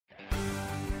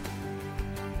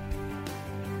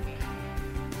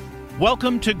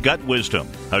Welcome to Gut Wisdom,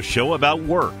 a show about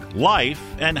work, life,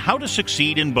 and how to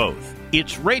succeed in both.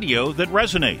 It's radio that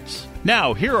resonates.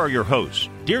 Now, here are your hosts,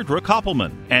 Deirdre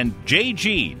Koppelman and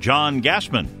J.G. John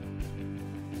Gassman.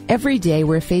 Every day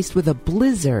we're faced with a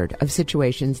blizzard of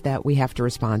situations that we have to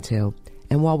respond to.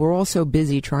 And while we're all so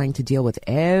busy trying to deal with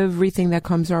everything that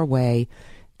comes our way,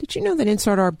 did you know that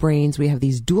inside our brains we have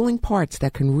these dueling parts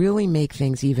that can really make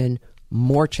things even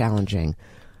more challenging?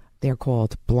 They're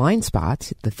called blind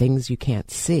spots, the things you can't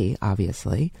see,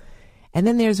 obviously. And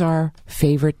then there's our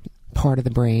favorite part of the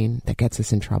brain that gets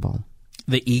us in trouble.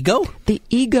 The ego? The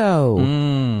ego.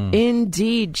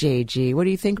 Indeed, JG. What do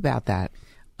you think about that?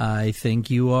 I think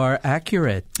you are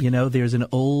accurate. You know, there's an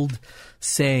old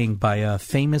saying by a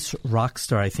famous rock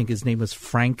star. I think his name was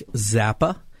Frank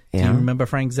Zappa. Yeah. Do you remember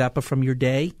Frank Zappa from your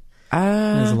day? It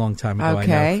was a long time ago,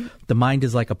 okay. I know. The mind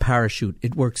is like a parachute.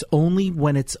 It works only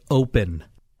when it's open.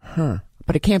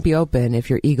 But it can't be open if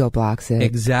your ego blocks it.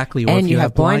 Exactly. Or and if you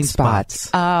have blind spots.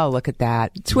 spots. Oh, look at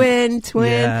that. Twin.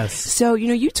 Yes. So,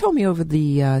 you told me over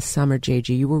the summer, JG,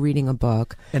 you were reading a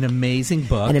book. An amazing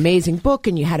book.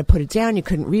 And you had to put it down. You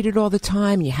couldn't read it all the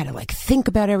time. You had to, think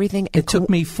about everything. And it took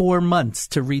me 4 months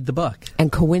to read the book. And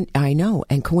I know.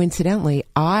 And coincidentally,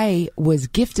 I was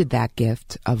gifted that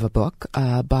gift of a book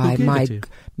by my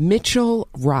Mitchell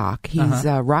Rock. He's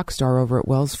a rock star over at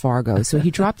Wells Fargo. So he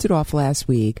dropped it off last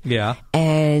week. Yeah.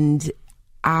 And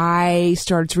I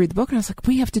started to read the book, and I was like,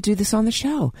 we have to do this on the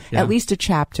show. Yeah. At least a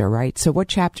chapter, right? So what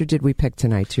chapter did we pick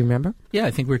tonight? Do you remember? Yeah,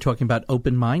 I think we were talking about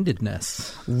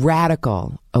open-mindedness.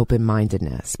 Radical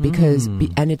open-mindedness. Because,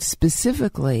 and it's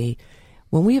specifically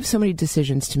when we have so many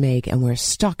decisions to make and we're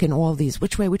stuck in all these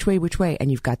which way,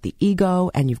 and you've got the ego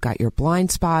and you've got your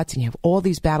blind spots and you have all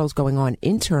these battles going on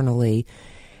internally.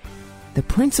 The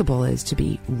principle is to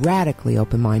be radically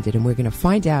open-minded, and we're going to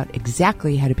find out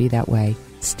exactly how to be that way.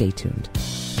 Stay tuned.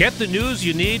 Get the news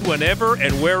you need whenever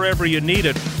and wherever you need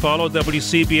it. Follow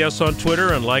WCBS on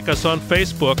Twitter and like us on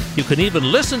Facebook. You can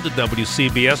even listen to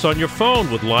WCBS on your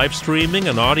phone with live streaming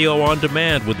and audio on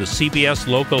demand with the CBS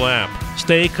local app.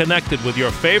 Stay connected with your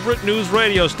favorite news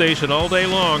radio station all day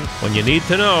long. When you need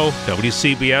to know,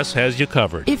 WCBS has you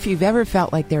covered. If you've ever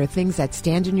felt like there are things that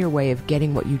stand in your way of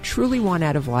getting what you truly want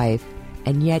out of life,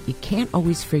 and yet you can't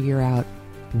always figure out,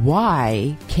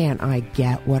 why can't I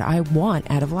get what I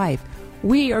want out of life?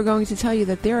 We are going to tell you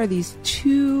that there are these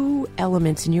two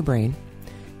elements in your brain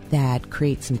that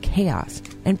create some chaos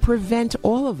and prevent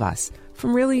all of us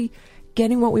from really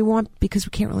getting what we want, because we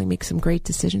can't really make some great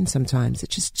decisions sometimes.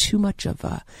 It's just too much of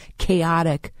a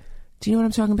chaotic. Do you know what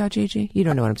I'm talking about, JG? You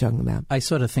don't know what I'm talking about. I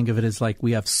sort of think of it as like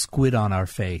we have squid on our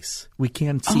face. We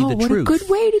can't see the truth. Oh, what a good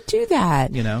way to do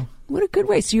that. You know? What a good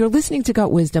way. So you're listening to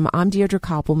Gut Wisdom. I'm Deirdre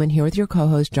Koppelman here with your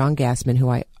co-host, John Gassman, who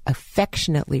I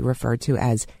affectionately refer to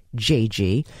as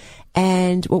JG.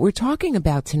 And what we're talking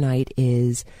about tonight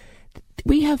is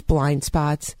we have blind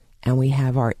spots and we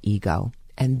have our ego.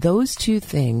 And those two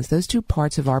things, those two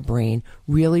parts of our brain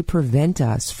really prevent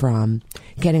us from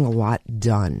getting a lot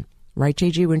done. Right,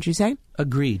 JG, wouldn't you say?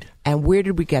 Agreed. And where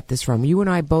did we get this from? You and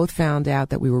I both found out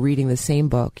that we were reading the same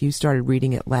book. You started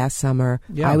reading it last summer.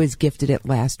 Yeah. I was gifted it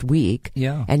last week.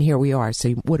 Yeah. And here we are. So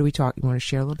what do we talk? You want to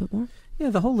share a little bit more? Yeah,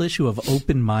 the whole issue of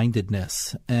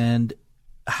open-mindedness. And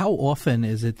how often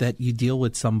is it that you deal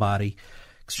with somebody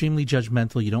extremely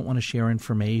judgmental, you don't want to share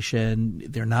information,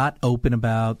 they're not open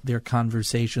about their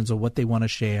conversations or what they want to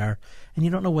share, and you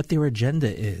don't know what their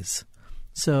agenda is.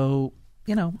 So,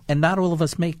 and not all of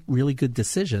us make really good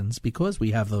decisions because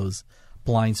we have those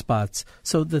blind spots.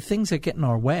 So the things that get in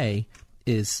our way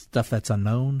is stuff that's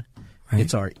unknown. Right.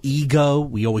 It's our ego.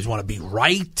 We always want to be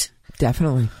right.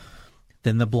 Definitely.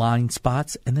 Then the blind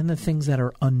spots, and then the things that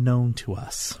are unknown to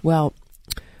us. Well,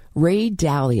 Ray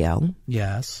Dalio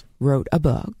wrote a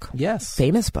book,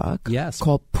 famous book,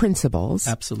 called Principles.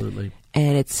 Absolutely.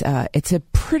 And it's a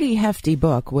pretty hefty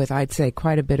book with, I'd say,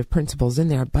 quite a bit of principles in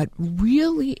there, but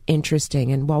really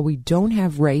interesting. And while we don't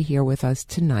have Ray here with us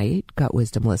tonight, Gut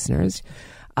Wisdom listeners,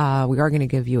 we are going to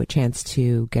give you a chance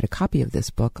to get a copy of this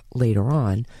book later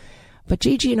on. But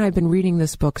Gigi and I have been reading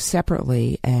this book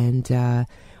separately, and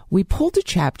we pulled a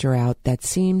chapter out that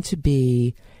seemed to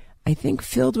be, I think,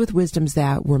 filled with wisdoms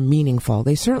that were meaningful.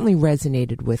 They certainly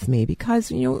resonated with me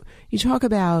because, you talk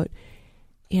about,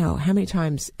 how many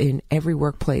times in every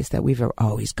workplace that we've ever,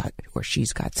 he's got or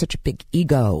she's got such a big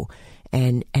ego,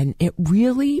 and it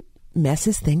really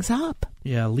messes things up.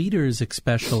 Yeah, leaders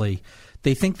especially,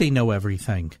 they think they know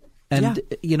everything. And,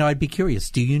 I'd be curious,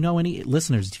 do you know any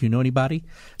listeners? Do you know anybody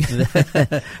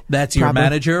that's your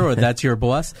manager or that's your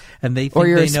boss? And they think or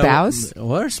your they spouse? Know,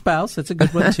 or spouse, that's a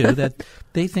good one too, that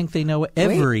they think they know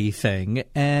everything.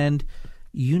 And,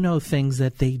 you know things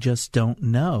that they just don't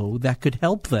know that could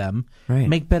help them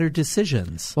make better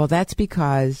decisions. Well, that's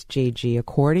because, JG,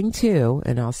 according to,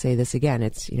 and I'll say this again,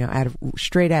 it's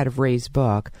straight out of Ray's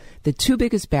book, the two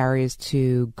biggest barriers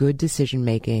to good decision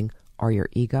making are your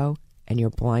ego and your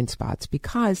blind spots,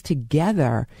 because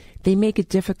together they make it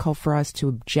difficult for us to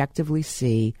objectively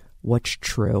see what's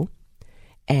true.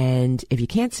 And if you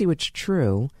can't see what's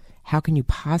true, how can you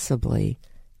possibly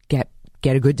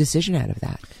get a good decision out of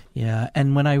that? Yeah,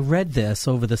 and when I read this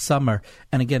over the summer,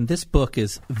 and again, this book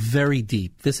is very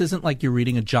deep. This isn't like you're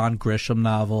reading a John Grisham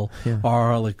novel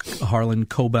or like a Harlan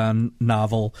Coben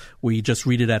novel where you just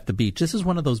read it at the beach. This is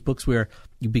one of those books where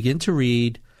you begin to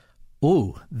read,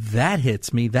 ooh, that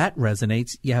hits me, that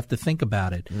resonates. You have to think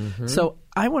about it. Mm-hmm. So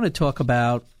I want to talk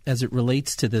about, as it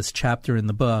relates to this chapter in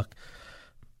the book,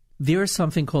 there is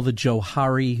something called the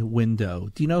Johari window.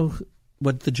 Do you know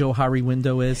what the Johari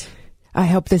window is? I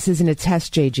hope this isn't a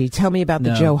test, JG. Tell me about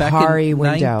the Johari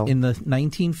window. In the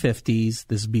 1950s,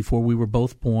 this is before we were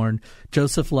both born,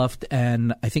 Joseph Luft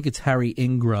and I think it's Harry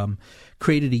Ingram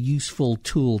created a useful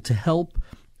tool to help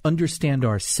understand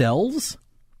ourselves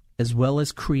as well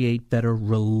as create better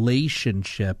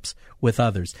relationships with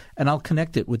others. And I'll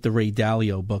connect it with the Ray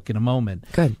Dalio book in a moment.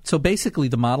 Good. So basically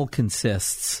the model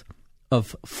consists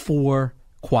of 4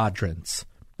 quadrants.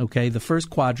 Okay, the first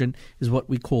quadrant is what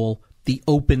we call the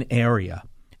open area.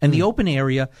 And the open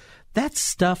area, that's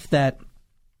stuff that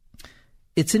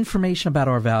it's information about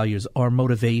our values, our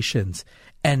motivations.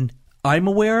 And I'm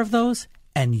aware of those,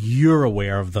 and you're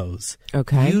aware of those.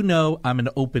 Okay. You know I'm an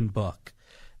open book.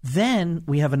 Then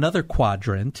we have another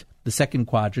quadrant. The second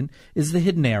quadrant is the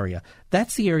hidden area.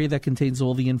 That's the area that contains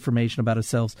all the information about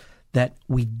ourselves that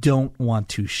we don't want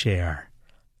to share.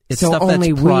 It's so stuff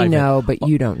only that's we private. know, but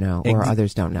you don't know, or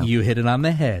others don't know. You hit it on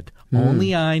the head.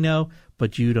 Only I know,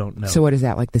 but you don't know. So what is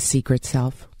that, like the secret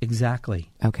self? Exactly.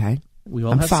 Okay. We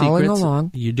all I'm have following secrets.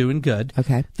 along. You're doing good.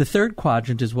 Okay. The third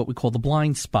quadrant is what we call the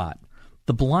blind spot.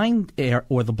 The blind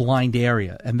or the blind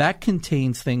area, and that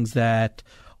contains things that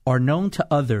are known to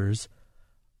others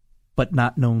but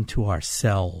not known to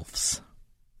ourselves.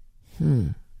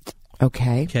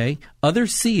 Okay. Okay?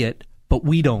 Others see it, but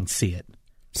we don't see it.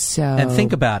 So And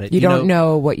think about it. You don't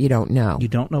know what you don't know. You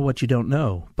don't know what you don't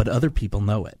know, but other people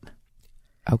know it.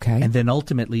 Okay. And then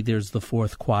ultimately there's the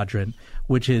fourth quadrant,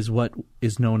 which is what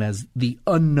is known as the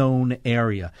unknown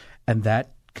area. And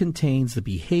that contains the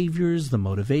behaviors, the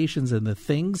motivations, and the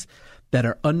things that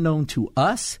are unknown to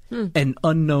us and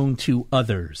unknown to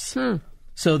others.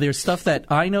 So there's stuff that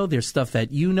I know, there's stuff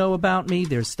that you know about me,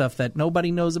 there's stuff that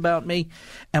nobody knows about me.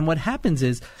 And what happens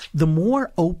is the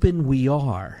more open we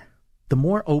are, the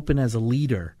more open as a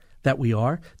leader that we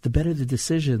are, the better the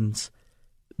decisions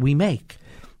we make.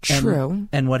 True.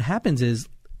 And what happens is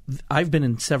I've been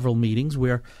in several meetings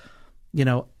where,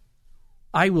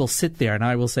 I will sit there and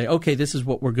I will say, okay, this is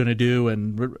what we're going to do.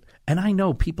 And I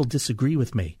know people disagree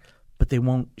with me, but they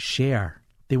won't share.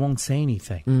 They won't say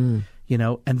anything,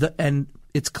 and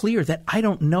it's clear that I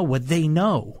don't know what they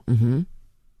know. Mm-hmm.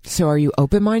 So are you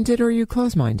open-minded or are you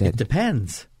closed-minded? It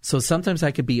depends. So sometimes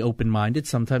I could be open-minded,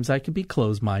 sometimes I could be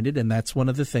closed-minded, and that's one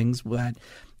of the things that,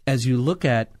 as you look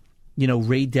at,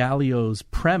 Ray Dalio's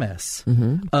premise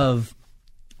of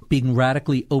being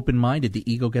radically open-minded,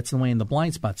 the ego gets in the way in the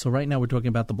blind spots. So right now we're talking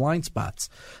about the blind spots.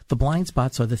 The blind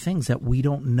spots are the things that we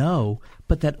don't know,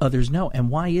 but that others know. And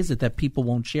why is it that people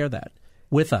won't share that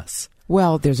with us?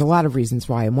 Well, there's a lot of reasons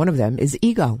why, and one of them is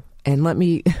ego. And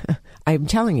I'm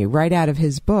telling you, right out of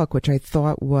his book, which I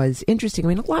thought was interesting. I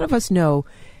mean, a lot of us know,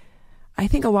 I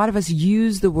think a lot of us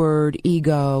use the word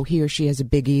ego, he or she has a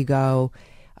big ego,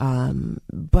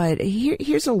 but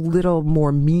here's a little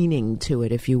more meaning to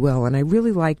it, if you will. And I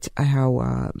really liked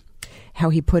how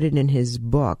he put it in his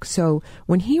book. So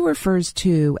when he refers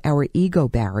to our ego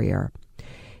barrier,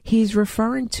 he's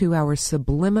referring to our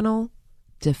subliminal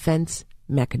defense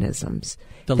mechanisms.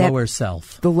 The lower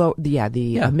self. The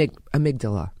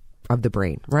amygdala of the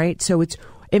brain, right? So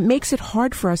it makes it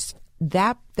hard for us,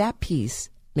 that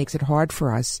piece makes it hard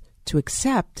for us to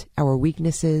accept our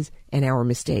weaknesses and our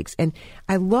mistakes. And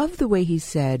I love the way he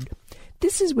said,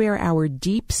 this is where our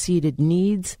deep-seated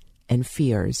needs and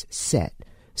fears sit.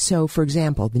 So, for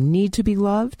example, the need to be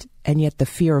loved and yet the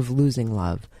fear of losing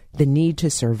love, the need to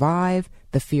survive,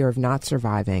 the fear of not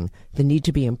surviving, the need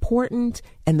to be important,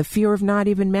 and the fear of not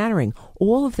even mattering.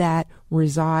 All of that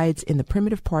resides in the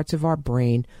primitive parts of our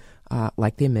brain,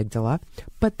 like the amygdala,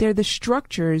 but they're the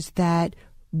structures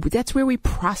that's where we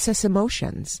process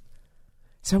emotions.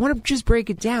 So I want to just break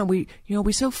it down. We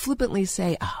so flippantly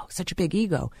say, oh, such a big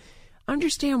ego.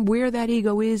 Understand where that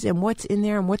ego is and what's in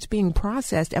there and what's being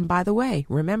processed. And by the way,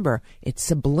 remember, it's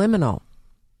subliminal.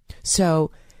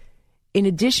 So in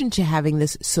addition to having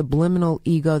this subliminal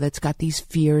ego that's got these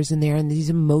fears in there and these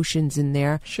emotions in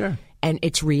there. Sure. And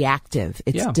it's reactive.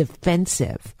 It's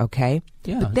defensive, okay?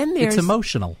 Yeah. But then there's... It's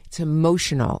emotional. It's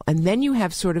emotional. And then you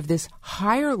have sort of this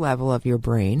higher level of your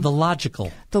brain. The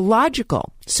logical. The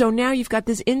logical. So now you've got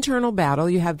this internal battle.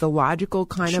 You have the logical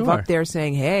kind of up there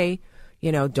saying, hey,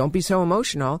 don't be so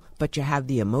emotional. But you have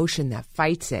the emotion that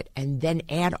fights it. And then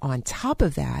add on top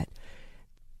of that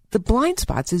the blind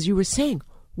spots, as you were saying,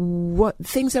 what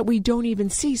things that we don't even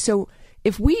see. So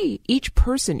if each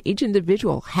person, each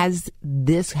individual has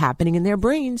this happening in their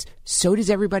brains, so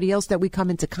does everybody else that we come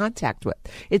into contact with.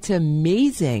 It's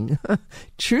amazing.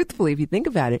 Truthfully, if you think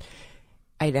about it,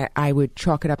 I would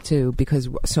chalk it up to because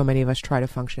so many of us try to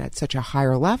function at such a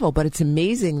higher level, but it's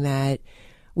amazing that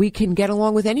we can get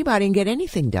along with anybody and get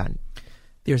anything done.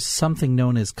 There's something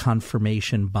known as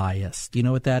confirmation bias. Do you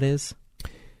know what that is?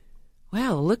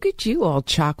 Well, look at you all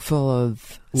chock full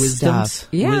of wisdoms. Stuff.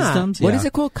 Yeah. Wisdoms, What is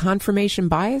it called? Confirmation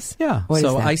bias? Yeah. What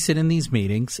so is that? I sit in these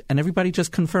meetings and everybody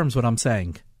just confirms what I'm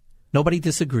saying. Nobody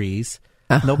disagrees.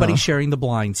 Nobody's sharing the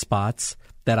blind spots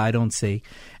that I don't see.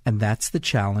 And that's the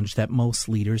challenge that most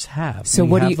leaders have. So we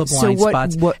what have do you, the blind so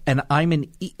spots. what, And I'm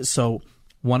so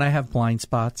one, I have blind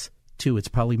spots. Two, it's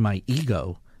probably my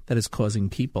ego that is causing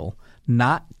people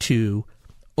not to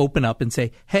open up and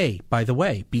say, hey, by the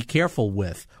way, be careful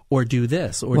with, or do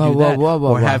this, or do that,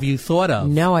 or have you thought of?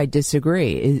 No, I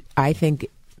disagree. I think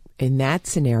in that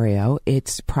scenario,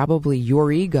 it's probably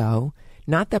your ego,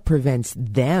 not that prevents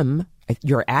them.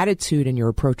 Your attitude and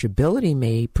your approachability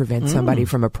may prevent somebody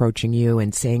from approaching you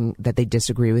and saying that they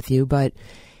disagree with you, but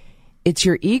it's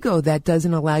your ego that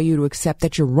doesn't allow you to accept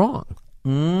that you're wrong.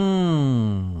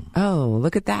 Oh,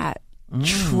 look at that.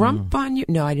 Trump on you.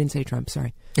 No, I didn't say Trump.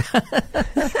 Sorry.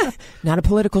 Not a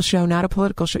political show. Not a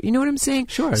political show. You know what I'm saying?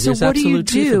 Sure. So there's what do you absolute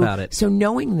truth do? about it. So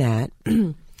knowing that,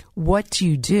 what do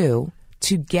you do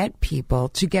to get people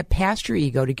to get past your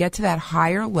ego, to get to that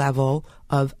higher level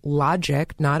of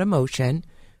logic, not emotion,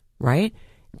 right?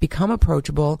 Become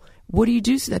approachable. What do you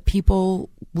do so that people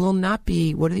will not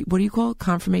be, what do you call it?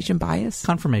 Confirmation bias?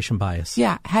 Confirmation bias.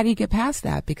 Yeah. How do you get past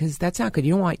that? Because that's not good.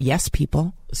 You don't want yes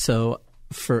people. So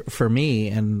for me,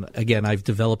 and again, I've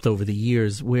developed over the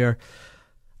years where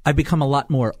I become a lot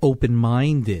more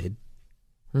open-minded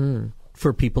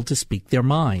for people to speak their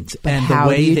minds. But and how the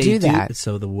way do you they do that?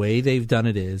 So the way they've done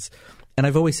it is, and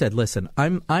I've always said, listen,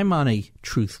 I'm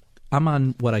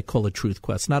on what I call a truth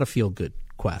quest, not a feel-good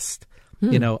quest. I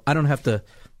don't have to.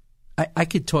 I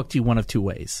could talk to you one of two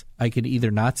ways. I could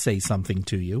either not say something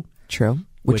to you. True.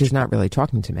 Which is not really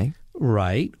talking to me.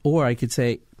 Right. Or I could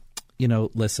say,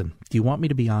 listen, do you want me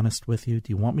to be honest with you?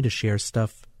 Do you want me to share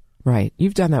stuff? Right.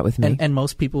 You've done that with me. And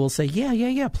most people will say,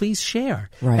 yeah, please share.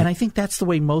 Right. And I think that's the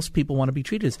way most people want to be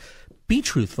treated is be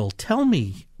truthful. Tell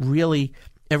me really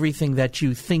everything that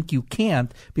you think you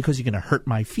can't because you're going to hurt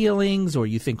my feelings or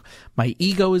you think my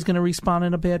ego is going to respond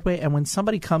in a bad way. And when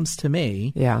somebody comes to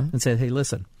me and says, hey,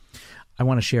 listen, I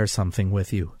want to share something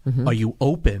with you. Are you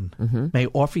open? May I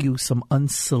offer you some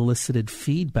unsolicited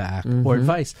feedback or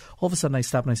advice? All of a sudden I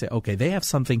stop and I say, okay, they have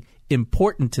something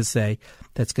important to say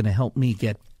that's going to help me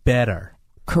get better.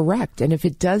 Correct. And if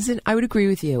it doesn't, I would agree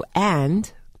with you.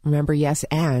 And remember, yes,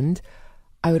 and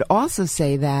I would also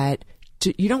say that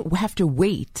you don't have to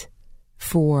wait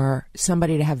for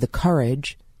somebody to have the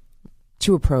courage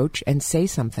to approach and say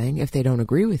something if they don't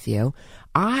agree with you.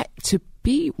 To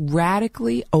be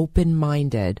radically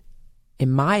open-minded,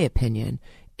 in my opinion,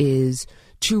 is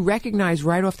to recognize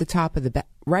right off the top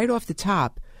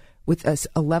with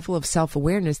a level of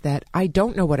self-awareness that I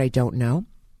don't know what I don't know,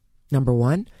 number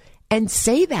one, and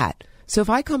say that. So if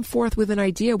I come forth with an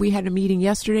idea, we had a meeting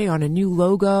yesterday on a new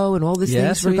logo and all these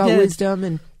things for Got Wisdom,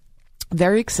 and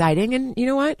very exciting. And you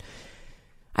know what?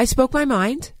 I spoke my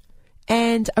mind,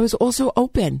 and I was also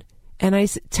open, and I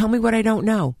said, tell me what I don't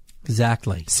know.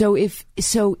 Exactly. So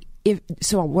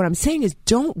what I'm saying is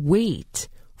don't wait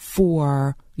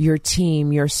for your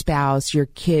team, your spouse, your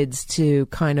kids to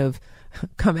kind of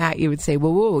come at you and say,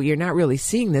 whoa, you're not really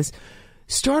seeing this.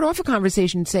 Start off a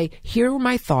conversation and say, here are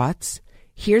my thoughts.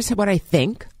 Here's what I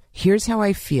think. Here's how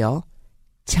I feel.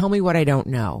 Tell me what I don't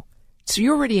know. So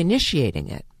you're already initiating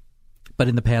it. But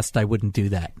in the past, I wouldn't do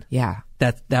that. Yeah.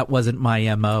 That wasn't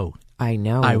my MO. I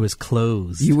know. I was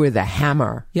closed. You were the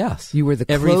hammer. Yes. You were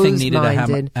the Everything needed a hammer.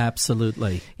 closed-minded.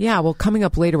 Absolutely. Yeah, well, coming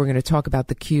up later, we're going to talk about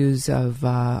the cues of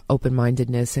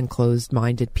open-mindedness and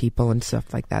closed-minded people and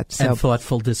stuff like that. So, And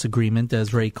thoughtful disagreement,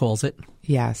 as Ray calls it.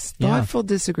 yes, Yeah. thoughtful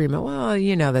disagreement. Well,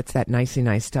 that's that nicey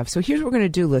nice stuff. So here's what we're going to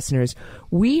do, listeners.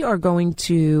 We are going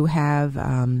to have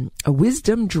a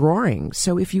wisdom drawing.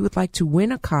 So if you would like to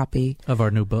win a copy Of our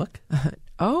new book.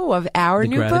 of our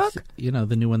new book,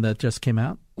 The new one that just came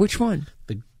out. which one?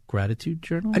 The Gratitude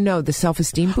Journal. No, the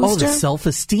Self-Esteem Booster. Oh, the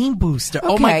Self-Esteem Booster. Okay.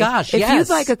 Oh, my gosh, If yes. you'd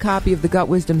like a copy of the Gut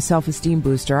Wisdom Self-Esteem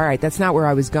Booster, all right, that's not where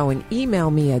I was going. Email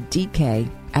me at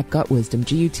dk@gutwisdom,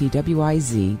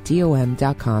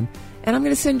 GUTWIZDOM.com, and I'm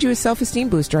going to send you a self-esteem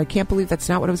booster. I can't believe that's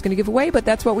not what I was going to give away, but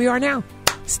that's what we are now.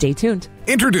 Stay tuned.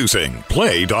 Introducing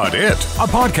Play.it, a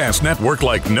podcast network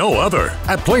like no other.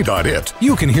 At Play.it,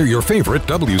 you can hear your favorite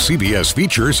WCBS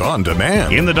features on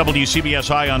demand. In the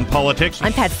WCBS Eye on Politics,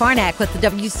 I'm Pat Farnack with the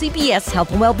WCBS Health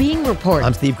and Wellbeing Report.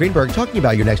 I'm Steve Greenberg, talking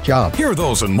about your next job. Hear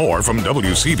those and more from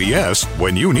WCBS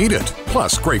when you need it.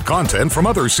 Plus, great content from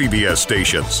other CBS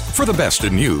stations. For the best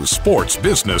in news, sports,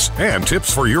 business, and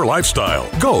tips for your lifestyle,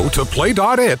 go to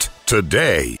Play.it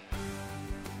today.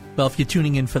 Well, if you're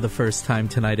tuning in for the first time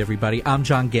tonight, everybody, I'm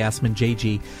John Gassman,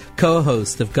 JG,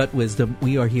 co-host of Gut Wisdom.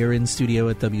 We are here in studio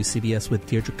at WCBS with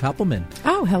Deirdre Koppelman.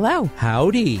 Oh, hello.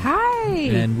 Howdy. Hi.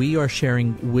 And we are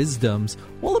sharing wisdoms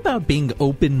all about being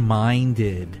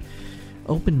open-minded.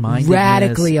 Open-mindedness.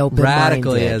 Radically open-minded.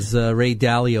 Radically, as Ray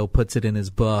Dalio puts it in his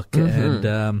book. Mm-hmm.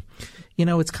 And,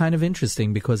 it's kind of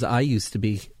interesting because I used to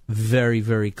be very,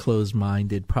 very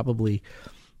closed-minded, probably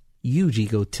huge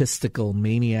egotistical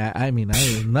maniac. I mean, I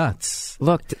was nuts.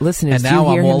 Look, listeners, And do now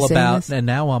you hear I'm him all saying about. this? And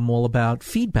now I'm all about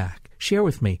feedback. Share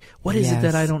with me. What is it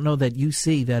that I don't know that you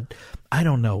see that I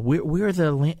don't know? We're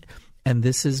the and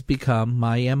this has become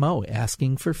my MO,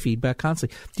 asking for feedback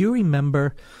constantly. Do you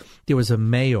remember there was a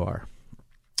mayor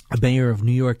of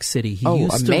New York City? He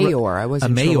used to mayor. I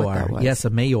wasn't sure what that was. Yes, a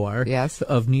mayor. Yes.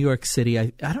 Of New York City.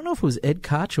 I don't know if it was Ed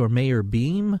Koch or Mayor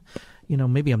Beam.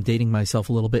 Maybe I'm dating myself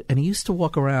a little bit. And he used to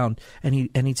walk around and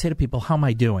he'd say to people, "How am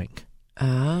I doing?"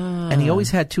 And he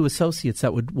always had two associates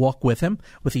that would walk with him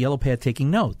with a yellow pad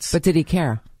taking notes. But did he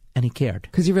care? And he cared.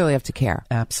 Because you really have to care.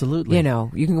 Absolutely.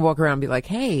 You can walk around and be like,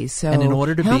 hey, so And in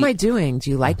order to how be- am I doing? Do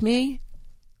you like me?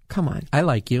 Come on. I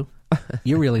like you.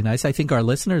 You're really nice. I think our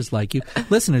listeners like you.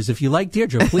 Listeners, if you like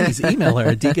Deirdre, please email her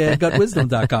at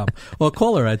dk@gutwisdom.com or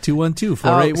call her at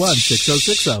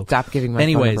 212-481-6060. Stop giving my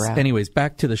phone number out. Anyways,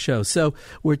 back to the show. So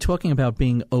we're talking about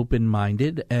being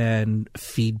open-minded and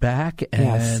feedback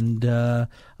and a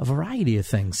variety of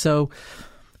things. So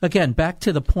again, back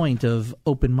to the point of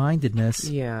open-mindedness.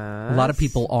 Yeah. A lot of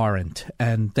people aren't,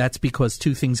 and that's because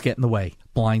two things get in the way: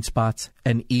 blind spots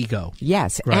and ego.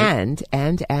 Yes, Right?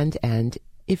 and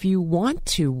if you want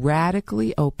to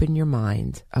radically open your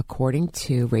mind, according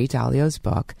to Ray Dalio's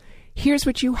book, here's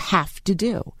what you have to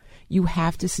do. You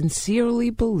have to sincerely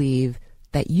believe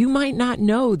that you might not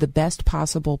know the best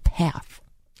possible path,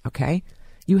 okay?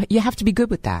 You have to be good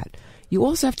with that. You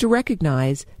also have to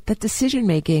recognize that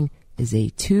decision-making is a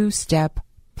two-step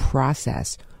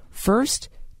process. First,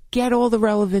 get all the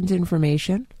relevant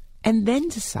information, and then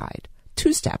decide.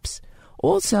 2 steps.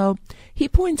 Also, he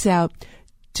points out,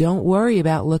 don't worry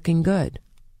about looking good.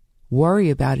 Worry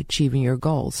about achieving your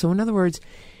goals. So in other words,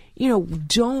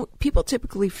 people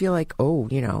typically feel like,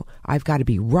 I've got to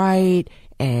be right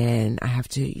and I have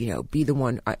to, be the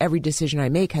one, every decision I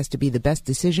make has to be the best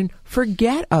decision.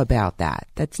 Forget about that.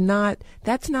 That's not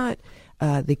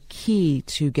the key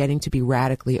to getting to be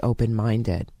radically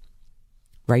open-minded.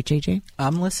 Right, JJ?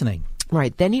 I'm listening.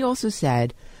 Right. Then he also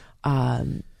said,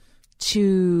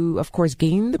 to, of course,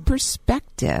 gain the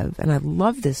perspective, and I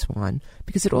love this one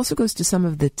because it also goes to some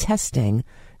of the testing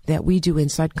that we do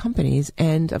inside companies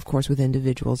and, of course, with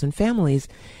individuals and families.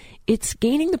 It's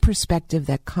gaining the perspective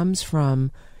that comes from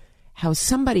how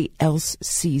somebody else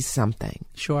sees something.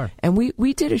 Sure. And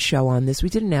we did a show on this. We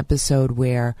did an episode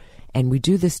where, and we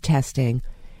do this testing,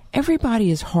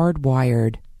 everybody is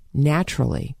hardwired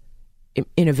naturally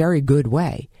in a very good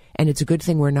way. And it's a good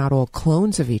thing we're not all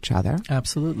clones of each other.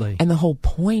 Absolutely. And the whole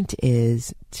point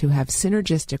is to have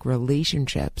synergistic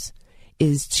relationships,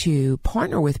 is to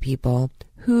partner with people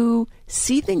who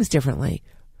see things differently,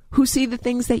 who see the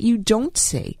things that you don't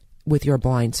see with your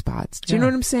blind spots. Do you know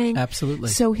what I'm saying? Absolutely.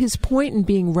 So his point in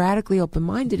being radically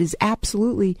open-minded is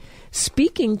absolutely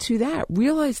speaking to that.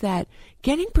 Realize that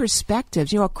getting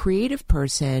perspectives, a creative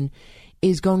person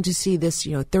is going to see this,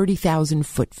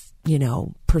 30,000-foot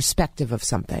perspective of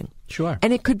something. Sure.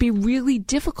 And it could be really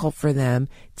difficult for them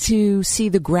to see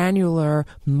the granular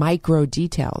micro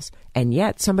details. And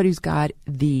yet somebody who's got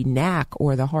the knack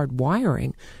or the hard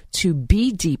wiring to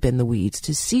be deep in the weeds,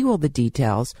 to see all the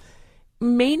details,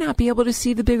 may not be able to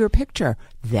see the bigger picture.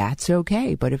 That's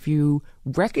okay. But if you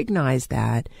recognize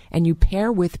that and you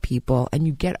pair with people and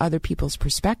you get other people's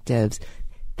perspectives,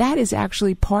 that is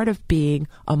actually part of being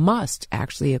a must,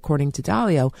 actually, according to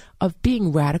Dalio, of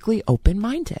being radically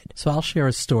open-minded. So I'll share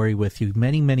a story with you.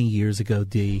 Many, many years ago,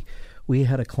 Dee, we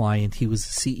had a client. He was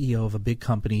the CEO of a big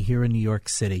company here in New York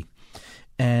City.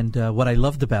 And what I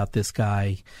loved about this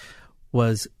guy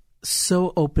was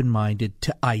so open-minded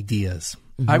to ideas.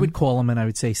 Mm-hmm. I would call him and I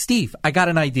would say, Steve, I got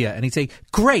an idea. And he'd say,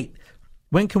 great.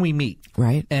 When can we meet?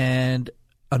 Right. And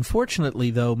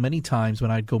unfortunately, though, many times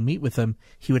when I'd go meet with him,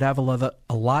 he would have a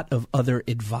lot of other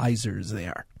advisors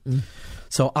there. Mm.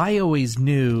 So I always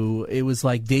knew it was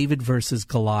like David versus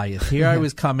Goliath. Here I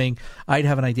was coming, I'd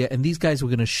have an idea, and these guys were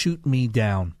going to shoot me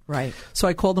down. Right. So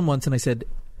I called him once and I said,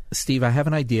 Steve, I have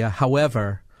an idea.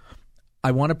 However,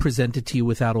 I want to present it to you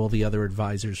without all the other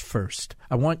advisors first.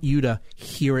 I want you to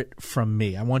hear it from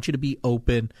me. I want you to be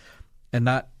open and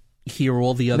not hear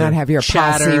all the other not have your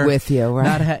chatter, posse with you,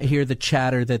 right? Not hear the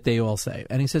chatter that they all say.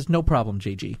 And he says, no problem,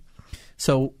 JG.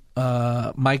 So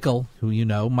Michael, who you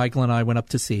know, Michael and I went up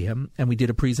to see him, and we did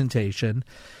a presentation.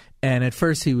 And at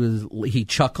first he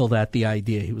chuckled at the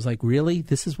idea. He was like, really?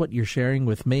 This is what you're sharing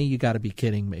with me? You got to be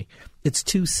kidding me. It's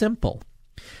too simple.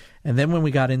 And then when we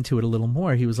got into it a little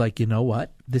more, he was like, you know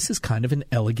what? This is kind of an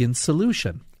elegant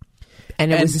solution.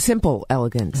 And it was a simple,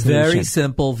 elegant solution. Very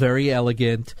simple, very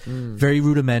elegant, very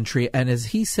rudimentary. And as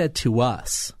he said to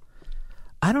us,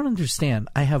 I don't understand.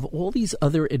 I have all these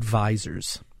other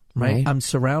advisors, right? I'm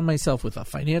surround myself with a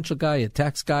financial guy, a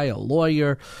tax guy, a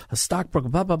lawyer, a stockbroker,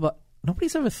 blah, blah, blah.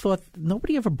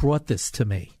 Nobody ever brought this to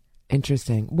me.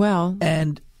 Interesting. Well,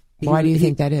 and why do you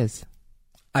think that is?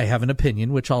 I have an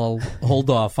opinion, which I'll hold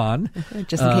off on.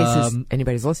 Just in case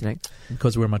anybody's listening.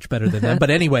 Because we're much better than them. But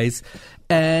anyways,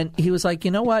 and he was like,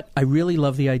 you know what? I really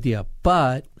love the idea.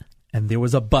 But, and there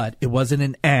was a but. It wasn't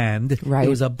an and. Right. It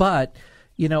was a but.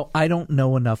 I don't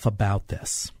know enough about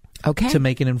this to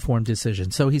make an informed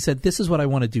decision. So he said, this is what I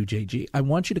want to do, JG. I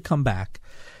want you to come back.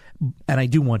 And I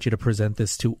do want you to present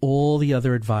this to all the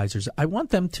other advisors. I want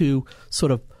them to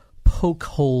sort of poke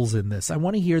holes in this. I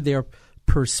want to hear their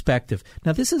perspective.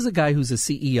 Now, this is a guy who's a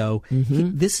CEO.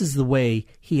 Mm-hmm. This is the way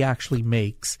he actually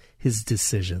makes his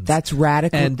decisions. That's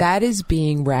radical. And that is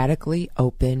being radically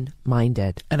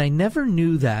open-minded. And I never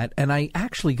knew that. And I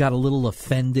actually got a little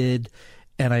offended,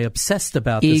 and I obsessed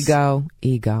about this. Ego.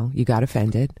 You got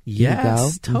offended.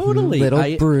 Yes, Ego. Totally. Mm-hmm.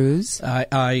 Little bruise.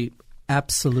 I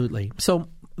absolutely. So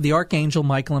the Archangel,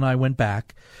 Michael, and I went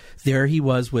back. There he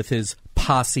was with his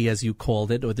posse, as you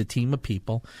called it, or the team of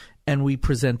people. And we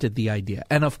presented the idea.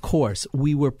 And, of course,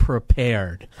 we were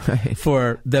prepared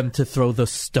for them to throw the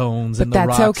stones and the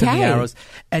rocks and the arrows.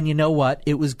 And you know what?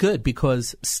 It was good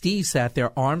because Steve sat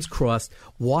there, arms crossed,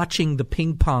 watching the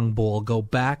ping pong ball go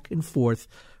back and forth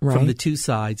from the two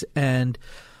sides. And,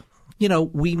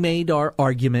 we made our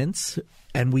arguments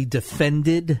and we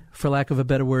defended, for lack of a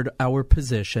better word, our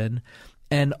position.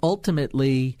 And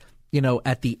ultimately,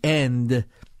 at the end,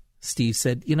 Steve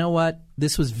said, you know what?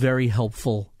 This was very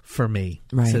helpful for me.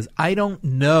 Right. He says, I don't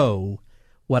know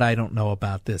what I don't know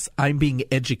about this. I'm being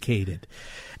educated.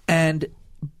 And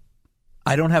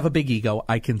I don't have a big ego.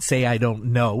 I can say I don't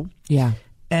know. Yeah.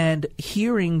 And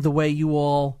hearing the way you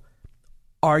all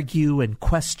argue and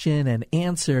question and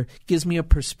answer gives me a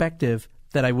perspective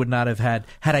that I would not have had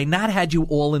I not had you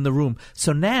all in the room.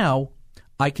 So now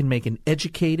I can make an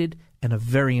educated and a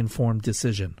very informed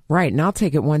decision. Right. And I'll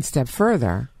take it one step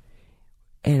further.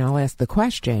 And I'll ask the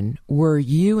question, were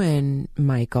you and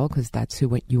Michael, because that's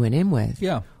who you went in with.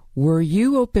 Yeah. Were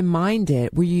you open-minded?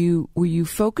 Were you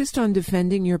focused on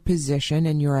defending your position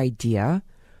and your idea?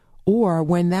 Or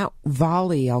when that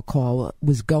volley, I'll call it,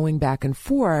 was going back and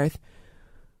forth,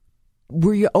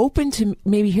 were you open to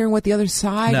maybe hearing what the other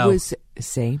side was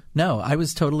saying? No, I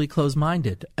was totally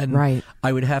closed-minded. And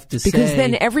I would have to say... Because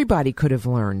then everybody could have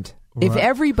learned. Right. If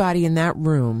everybody in that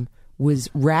room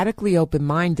was radically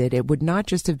open-minded, it would not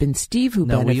just have been Steve who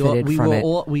benefited from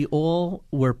it. We all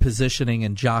were positioning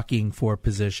and jockeying for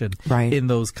position in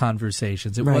those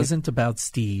conversations. It wasn't about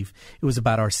Steve. It was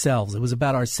about ourselves. It was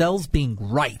about ourselves being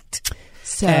right.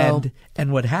 So,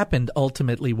 and what happened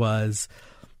ultimately was,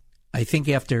 I think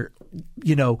after,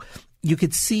 you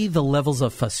could see the levels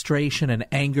of frustration and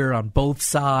anger on both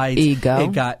sides. Ego.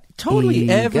 It got totally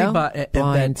everybody.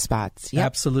 Blind spots. Yep.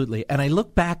 Absolutely. And I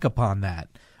look back upon that.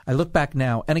 I look back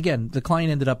now, and again, the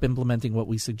client ended up implementing what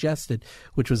we suggested,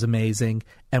 which was amazing,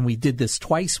 and we did this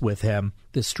twice with him,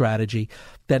 this strategy,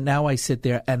 that now I sit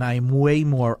there and I'm way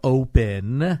more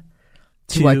open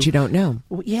to what you don't know.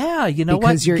 Yeah, you know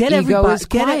because what? Your ego is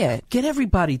quiet. Get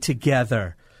everybody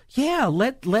together. Yeah,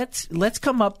 let's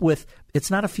come up with.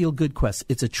 It's not a feel-good quest.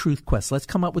 It's a truth quest. Let's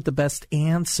come up with the best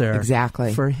answer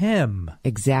exactly for him.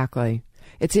 Exactly.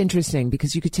 It's interesting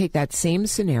because you could take that same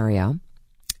scenario,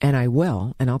 and I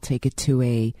will, and I'll take it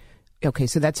to okay,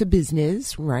 so that's a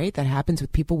business, right? That happens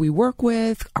with people we work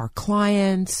with, our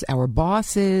clients, our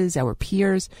bosses, our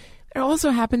peers. It also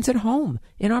happens at home,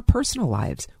 in our personal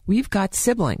lives. We've got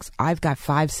siblings. I've got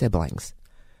 5 siblings.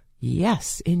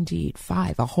 Yes, indeed,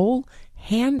 5. A whole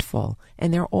handful.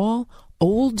 And they're all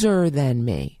older than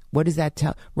me. What does that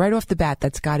tell? Right off the bat,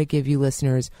 that's got to give you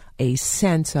listeners a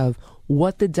sense of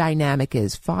what the dynamic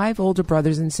is. 5 older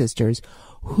brothers and sisters.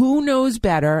 Who knows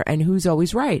better and who's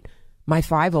always right? My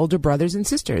 5 older brothers and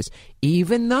sisters.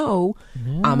 Even though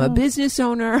I'm a business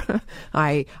owner,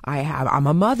 I'm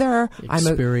a mother,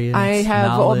 experience, I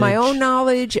have all my knowledge. own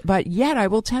knowledge, but yet I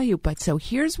will tell you. But so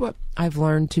here's what I've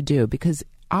learned to do, because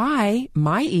my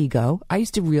ego, I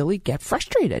used to really get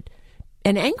frustrated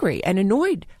and angry and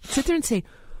annoyed. Sit there and say,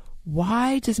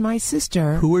 why does my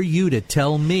sister? Who are you to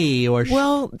tell me? Or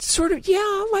well, sort of,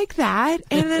 yeah, like that.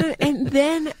 And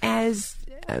then as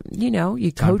you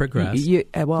time coach, progressed. you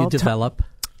develop.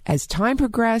 As time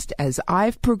progressed, as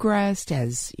I've progressed,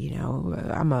 as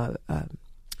I'm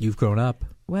You've grown up.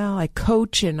 Well, I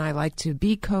coach and I like to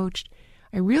be coached.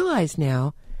 I realize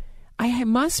now I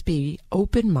must be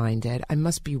open-minded. I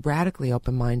must be radically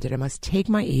open-minded. I must take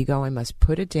my ego. I must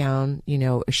put it down,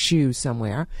 a shoe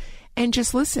somewhere and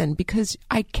just listen, because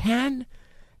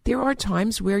there are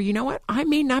times where, you know what, I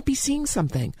may not be seeing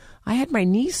something. I had my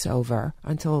niece over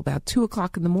until about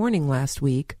 2:00 in the morning last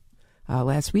weekend,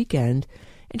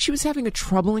 and she was having a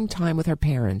troubling time with her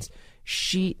parents.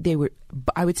 They were,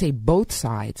 I would say, both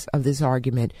sides of this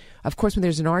argument. Of course, when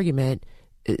there's an argument,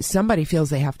 somebody feels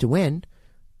they have to win,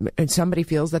 and somebody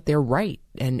feels that they're right.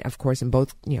 And of course, in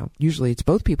both, usually it's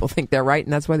both people think they're right,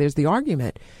 and that's why there's the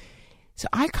argument. So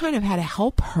I kind of had to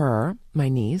help her, my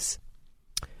niece,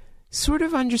 sort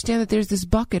of understand that there's this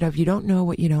bucket of you don't know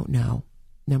what you don't know,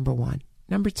 number 1.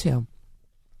 Number 2,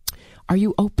 are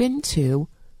you open to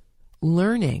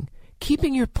learning,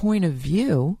 keeping your point of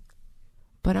view,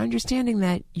 but understanding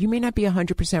that you may not be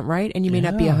 100% right and you may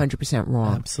not be 100%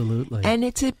 wrong. Absolutely. And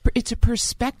it's a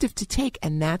perspective to take,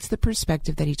 and that's the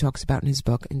perspective that he talks about in his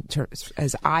book,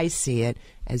 as I see it,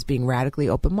 as being radically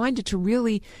open-minded, to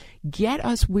really get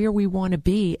us where we want to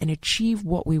be and achieve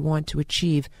what we want to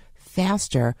achieve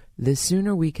faster, the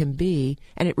sooner we can be.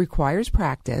 And it requires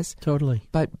practice. Totally.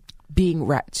 But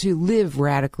to live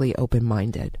radically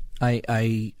open-minded.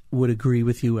 I would agree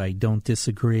with you. I don't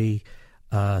disagree.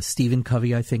 Stephen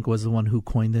Covey, I think, was the one who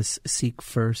coined this: seek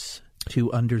first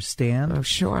to understand,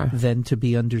 then to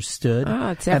be understood.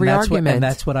 It's every argument. And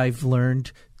that's what I've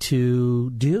learned to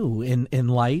do in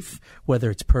life,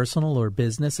 whether it's personal or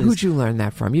business. Who'd you learn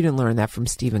that from? You didn't learn that from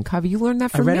Stephen Covey. You learned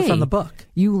that from me. I read it from the book.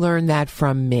 You learned that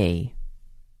from me.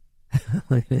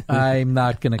 I'm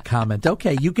not going to comment.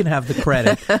 Okay, you can have the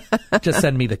credit. Just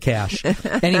send me the cash.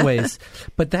 Anyways,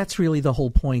 but that's really the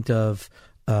whole point of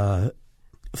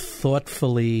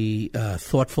thoughtful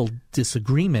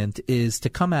disagreement, is to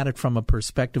come at it from a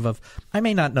perspective of, I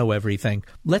may not know everything.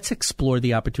 Let's explore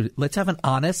the opportunity. Let's have an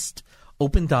honest,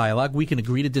 open dialogue. We can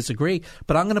agree to disagree,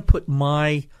 but I'm going to put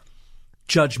my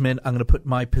judgment, I'm going to put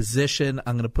my position,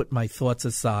 I'm going to put my thoughts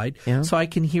aside so I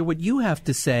can hear what you have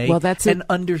to say and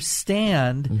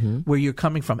understand where you're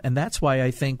coming from. And that's why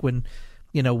I think when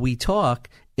we talk,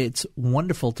 it's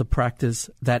wonderful to practice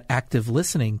that active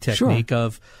listening technique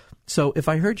of, so if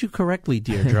I heard you correctly,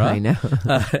 Deirdre, I know.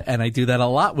 And I do that a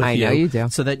lot with you. I know you do.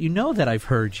 So that you know that I've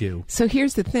heard you. So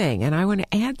here's the thing, and I want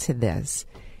to add to this.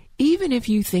 Even if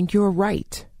you think you're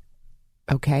right,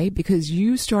 okay, because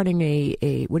you starting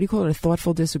a what do you call it, a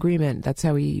thoughtful disagreement, that's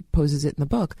how he poses it in the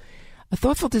book. A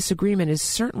thoughtful disagreement is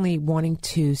certainly wanting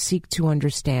to seek to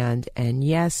understand, and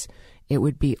yes, it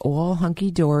would be all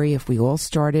hunky-dory if we all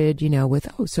started, with,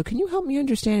 so can you help me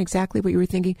understand exactly what you were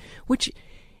thinking, which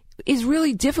is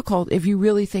really difficult if you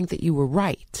really think that you were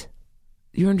right.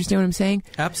 You understand what I'm saying?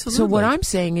 Absolutely. So what I'm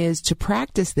saying is to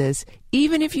practice this,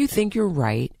 even if you think you're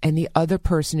right and the other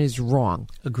person is wrong.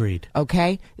 Agreed.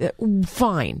 Okay?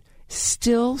 Fine.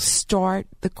 Still start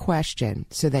the question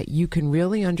so that you can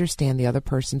really understand the other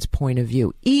person's point of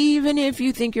view. Even if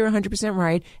you think you're 100%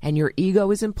 right and your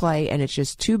ego is in play and it's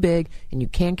just too big and you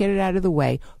can't get it out of the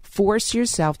way, force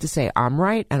yourself to say, I'm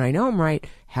right and I know I'm right.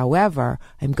 However,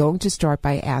 I'm going to start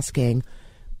by asking,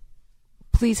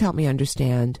 please help me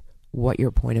understand what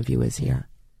your point of view is here.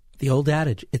 The old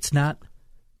adage, it's not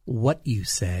what you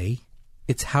say,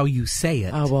 it's how you say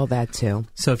it. Oh, well, that too.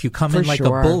 So if you come For in like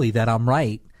sure. a bully that I'm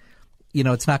right,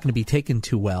 it's not going to be taken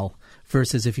too well,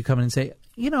 versus if you come in and say,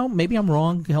 maybe I'm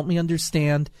wrong, help me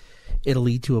understand, it'll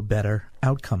lead to a better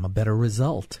outcome, a better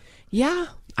result. Yeah,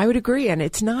 I would agree. And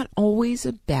it's not always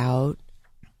about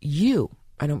you.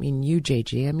 I don't mean you,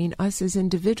 JG. I mean us as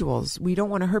individuals. We don't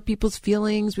want to hurt people's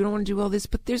feelings. We don't want to do all this.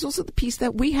 But there's also the piece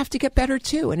that we have to get better,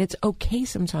 too. And it's okay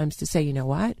sometimes to say, you know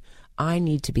what? I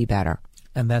need to be better.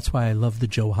 And that's why I love the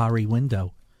Johari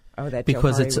window. Oh, that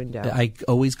because Johari window. I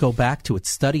always go back to it,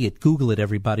 study it, Google it,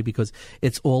 everybody, because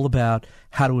it's all about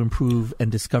how to improve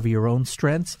and discover your own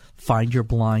strengths, find your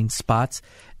blind spots,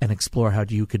 and explore how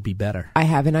you could be better. I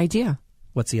have an idea.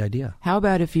 What's the idea? How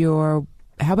about if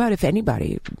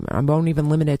anybody, I won't even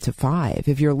limit it to 5.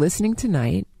 If you're listening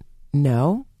tonight,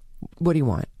 what do you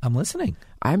want? I'm listening.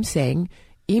 I'm saying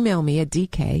email me at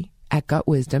dk@gutwisdom,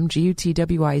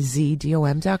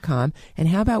 GUTWIZDOM.com. And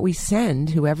how about we send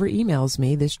whoever emails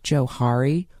me this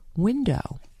Johari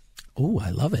window? Oh, I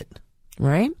love it.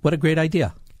 Right? What a great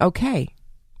idea. Okay.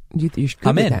 You're good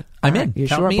I'm with in. that. I'm All in. right, you're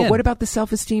Count sure? me But in. what about the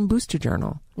Self-Esteem Booster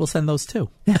Journal? We'll send those too.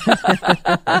 Okay,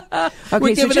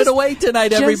 We're giving it away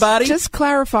tonight, everybody. Just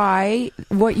clarify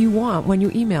what you want when you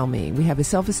email me. We have a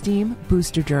Self-Esteem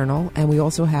Booster Journal, and we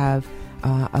also have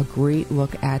a great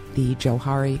look at the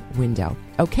Johari window.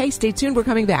 Okay, stay tuned. We're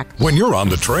coming back. When you're on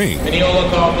the train,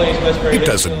 it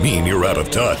doesn't mean you're out of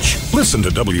touch. Listen to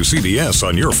WCBS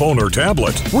on your phone or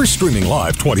tablet. We're streaming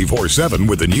live 24/7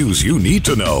 with the news you need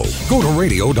to know. Go to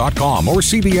radio.com or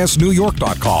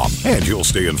cbsnewyork.com, and you'll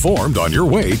stay informed on your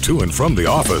way to and from the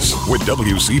office with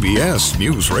WCBS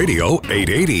News Radio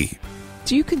 880.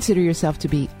 Do you consider yourself to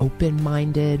be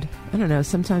open-minded? I don't know.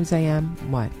 Sometimes I am.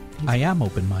 What? I am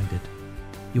open-minded.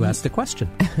 You asked a question.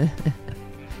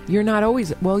 You're not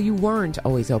always, you weren't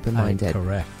always open-minded.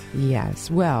 Correct. Yes.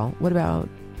 Well, what about,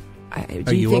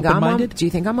 Are you open-minded? Do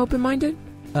you think I'm open-minded?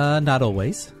 Not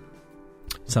always.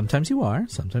 Sometimes you are.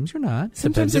 Sometimes you're not.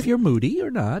 Sometimes Depends if you're moody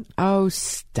or not. Oh,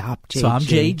 stop, JG. So I'm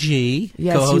JG,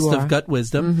 Yes, co-host you are. of Gut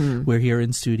Wisdom. Mm-hmm. We're here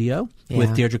in studio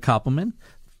with Deirdre Koppelman,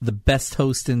 the best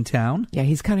host in town. Yeah,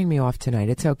 he's cutting me off tonight.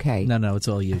 It's okay. No, it's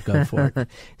all you. Go for it.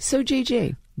 So,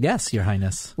 JG. Yes, Your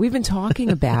Highness. We've been talking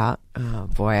about, oh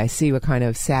boy, I see what kind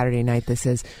of Saturday night this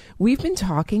is. We've been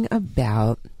talking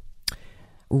about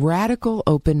radical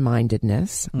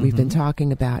open-mindedness. Mm-hmm. We've been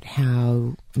talking about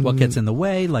how... What gets in the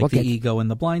way, like the ego and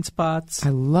the blind spots. I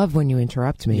love when you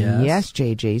interrupt me. Yes,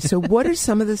 JG. So what are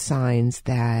some of the signs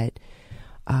that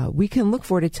we can look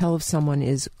for to tell if someone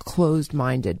is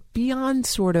closed-minded beyond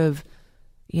sort of,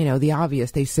 the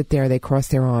obvious? They sit there, they cross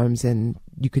their arms, and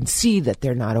you can see that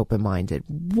they're not open-minded.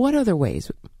 What other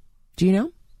ways? Do you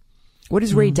know? What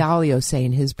does Ray Dalio say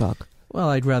in his book? Well,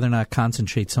 I'd rather not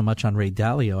concentrate so much on Ray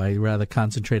Dalio. I'd rather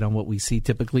concentrate on what we see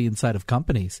typically inside of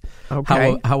companies.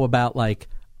 Okay. How about like,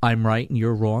 I'm right and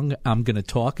you're wrong, I'm going to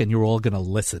talk and you're all going to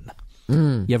listen.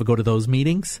 You ever go to those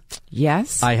meetings?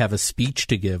 Yes. I have a speech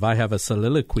to give. I have a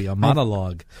soliloquy, a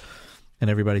monologue. And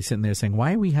everybody's sitting there saying,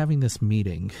 why are we having this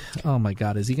meeting? Oh, my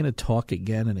God. Is he going to talk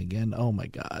again and again? Oh, my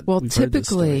God. Well, We've heard this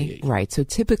typically, story. right. So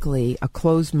typically, a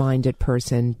closed-minded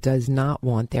person does not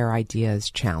want their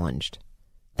ideas challenged.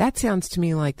 That sounds to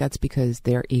me like that's because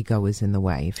their ego is in the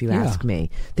way, if you ask me.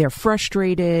 They're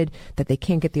frustrated that they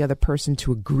can't get the other person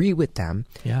to agree with them.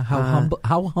 Yeah.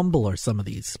 How humble are some of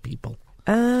these people?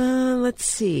 Let's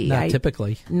see. Not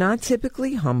typically. Not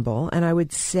typically humble. And I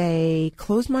would say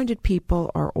closed-minded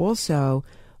people are also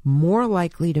more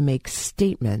likely to make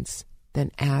statements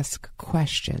than ask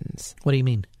questions. What do you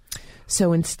mean?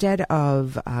 So instead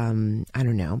of,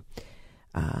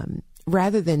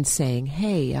 rather than saying,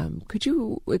 hey, could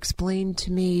you explain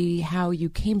to me how you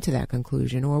came to that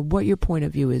conclusion, or what your point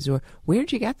of view is, or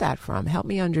where'd you get that from? Help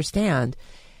me understand.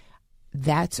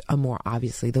 That's a more,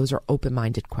 obviously, those are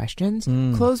open-minded questions.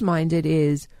 Closed-minded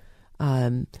is,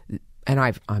 and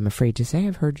I'm afraid to say,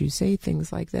 I've heard you say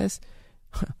things like this.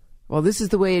 Well, this is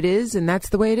the way it is, and that's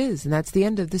the way it is, and that's the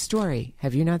end of the story.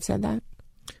 Have you not said that?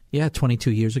 Yeah,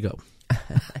 22 years ago.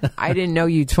 I didn't know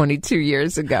you 22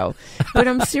 years ago. But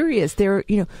I'm serious.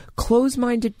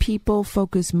 Closed-minded people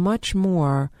focus much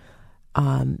more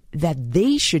that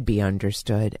they should be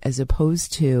understood as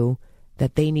opposed to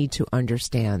that they need to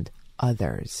understand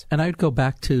others. And I'd go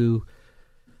back to,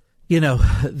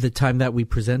 the time that we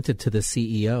presented to the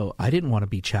CEO. I didn't want to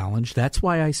be challenged. That's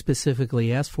why I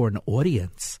specifically asked for an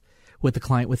audience with the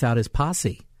client without his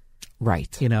posse.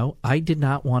 Right. I did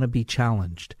not want to be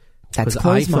challenged. That's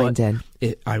closed-minded.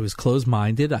 I was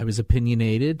closed-minded. I was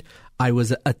opinionated. I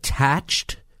was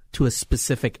attached to a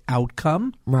specific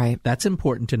outcome. Right. That's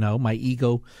important to know. My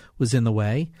ego was in the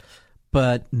way.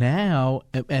 But now,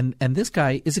 and this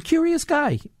guy is a curious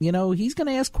guy. You know, he's going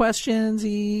to ask questions.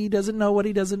 He doesn't know what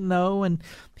he doesn't know, and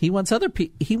he wants other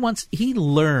people. He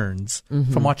learns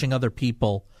from watching other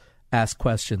people ask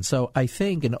questions. So I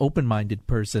think an open-minded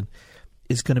person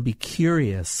is going to be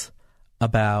curious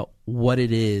about what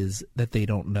it is that they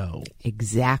don't know.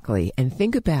 Exactly. And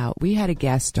think about, we had a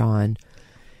guest on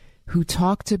who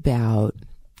talked about,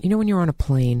 you know, when you're on a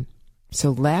plane.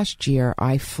 So last year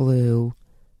I flew,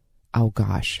 oh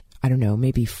gosh, I don't know,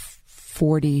 maybe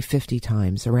 40, 50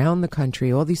 times around the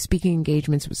country. All these speaking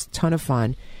engagements. It was a ton of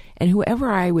fun. And whoever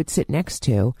I would sit next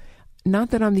to,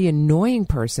 not that I'm the annoying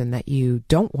person that you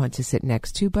don't want to sit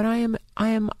next to, but I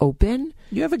am open.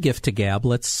 You have a gift to gab.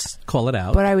 Let's call it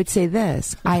out. But I would say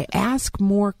this. I ask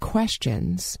more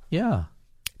questions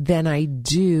than I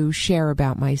do share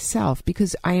about myself,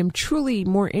 because I am truly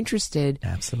more interested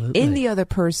in the other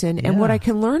person and what I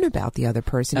can learn about the other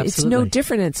person. Absolutely. It's no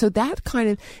different. And so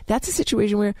that's a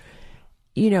situation where,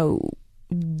 you know,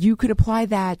 you could apply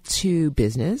that to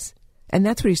business. And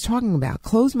that's what he's talking about.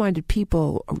 Closed-minded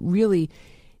people really,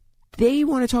 they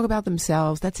want to talk about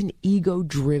themselves. That's an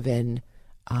ego-driven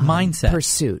mindset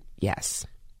pursuit. Yes.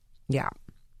 Yeah.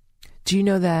 Do you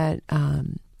know that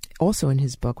also in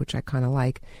his book, which I kind of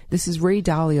like, this is Ray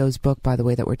Dalio's book, by the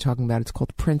way, that we're talking about. It's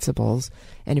called Principles.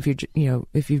 And if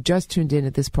you've just tuned in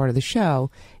at this part of the show,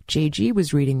 JG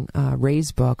was reading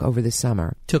Ray's book over the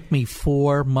summer. Took me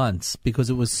 4 months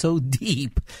because it was so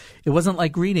deep. It wasn't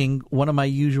like reading one of my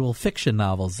usual fiction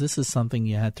novels. This is something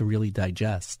you had to really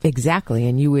digest. Exactly.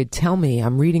 And you would tell me,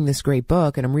 I'm reading this great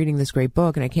book, and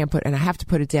I have to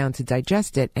put it down to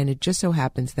digest it. And it just so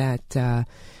happens that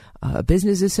a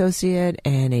business associate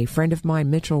and a friend of mine,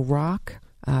 Mitchell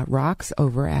Rocks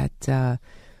over at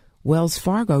Wells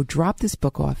Fargo, dropped this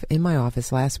book off in my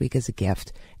office last week as a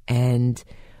gift. And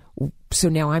so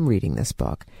now I'm reading this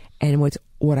book. And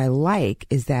what I like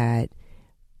is that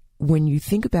when you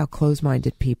think about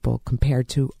closed-minded people compared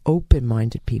to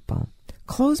open-minded people,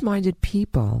 closed-minded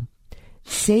people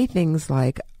say things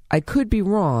like, I could be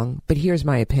wrong, but here's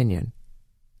my opinion.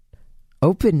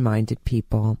 Open-minded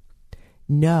people,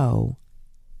 no,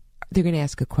 they're going to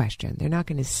ask a question. They're not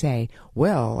going to say,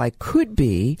 well, I could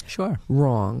be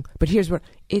wrong, but here's what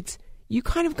it's. You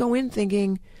kind of go in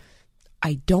thinking,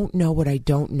 I don't know what I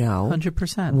don't know.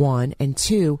 100%. One, and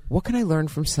two, what can I learn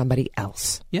from somebody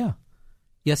else? Yeah.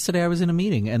 Yesterday I was in a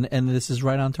meeting, and this is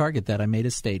right on target, that I made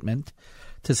a statement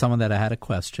to someone that I had a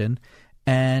question,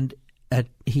 and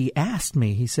he asked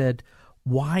me, he said,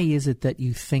 why is it that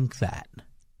you think that?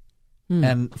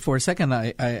 And for a second,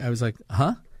 I was like,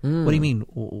 huh? What do you mean?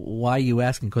 Why are you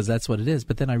asking? Because that's what it is.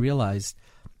 But then I realized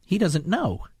he doesn't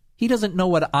know. He doesn't know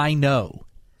what I know,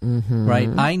 right?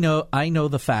 I know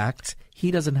the facts. He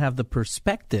doesn't have the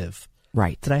perspective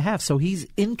that I have. So he's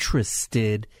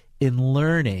interested in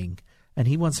learning, and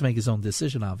he wants to make his own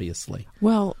decision, obviously.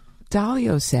 Well,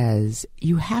 Dalio says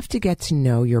you have to get to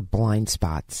know your blind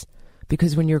spots,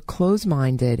 because when you're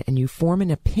closed-minded and you form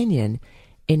an opinion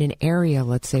in an area,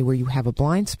 let's say, where you have a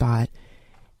blind spot,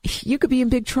 you could be in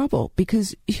big trouble,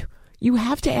 because you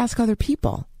have to ask other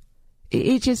people.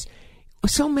 It just,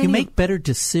 so many. You make better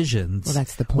decisions. Well,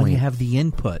 that's the point. When you have the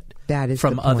input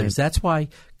from others. That's why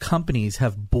companies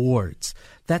have boards.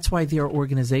 That's why there are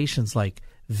organizations like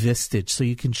Vistage, so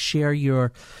you can share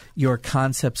your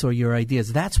concepts or your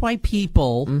ideas. That's why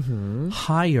people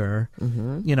hire,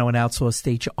 an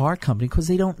outsourced HR company, because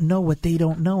they don't know what they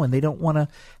don't know, and they don't want to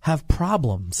have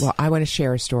problems. Well, I want to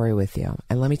share a story with you,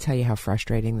 and let me tell you how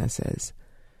frustrating this is.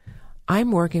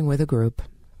 I'm working with a group.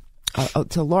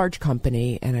 It's a large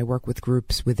company, and I work with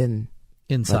groups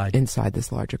inside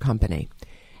this larger company.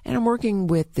 And I'm working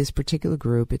with this particular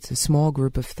group. It's a small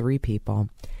group of 3 people.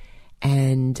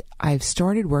 And I've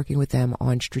started working with them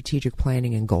on strategic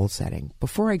planning and goal setting.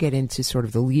 Before I get into sort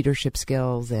of the leadership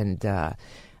skills and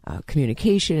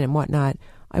communication and whatnot,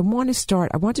 I wanted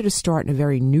to start in a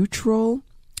very neutral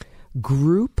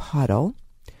group huddle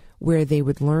where they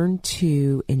would learn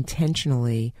to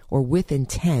intentionally or with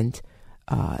intent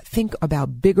think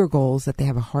about bigger goals that they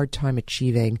have a hard time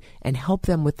achieving and help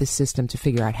them with the system to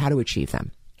figure out how to achieve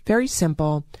them. Very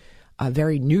simple,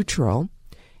 very neutral.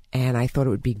 And I thought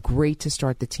it would be great to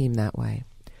start the team that way.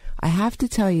 I have to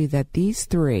tell you that these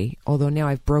 3, although now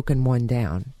I've broken one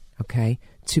down,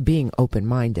 to being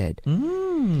open-minded,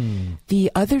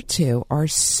 the other 2 are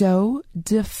so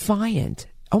defiant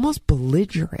almost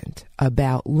belligerent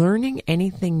about learning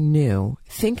anything new,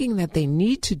 thinking that they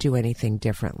need to do anything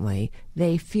differently.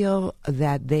 They feel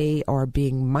that they are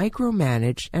being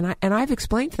micromanaged. And I've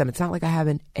explained to them, it's not like I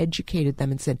haven't educated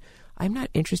them and said, I'm not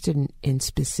interested in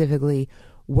specifically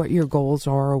what your goals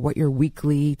are or what your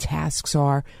weekly tasks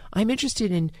are. I'm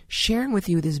interested in sharing with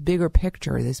you this bigger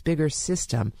picture, this bigger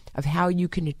system of how you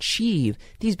can achieve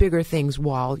these bigger things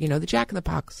while, the Jack in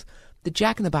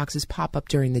the Boxes pop up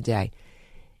during the day.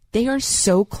 They are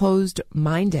so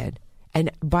closed-minded.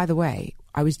 And by the way,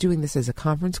 I was doing this as a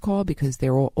conference call because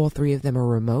they're all three of them are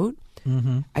remote.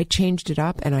 Mm-hmm. I changed it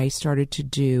up and I started to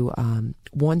do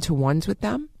one-to-ones with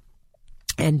them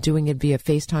and doing it via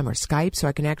FaceTime or Skype so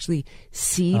I can actually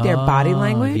see their body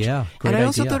language. Yeah, great and I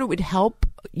also idea. thought it would help,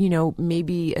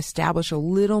 maybe establish a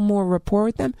little more rapport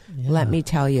with them. Yeah. Let me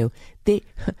tell you,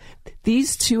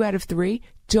 these 2 out of 3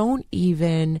 don't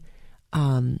even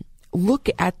look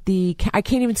at I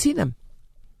can't even see them.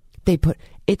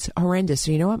 It's horrendous.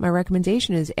 So you know what? My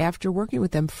recommendation is after working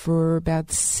with them for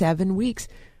about 7 weeks,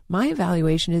 my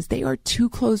evaluation is they are too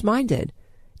closed-minded.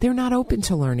 They're not open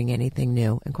to learning anything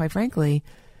new. And quite frankly,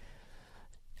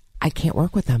 I can't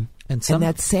work with them. And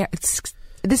that's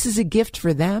this is a gift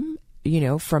for them,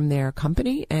 from their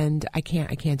company, and I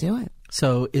can't do it.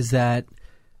 So is that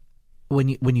when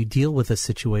you deal with a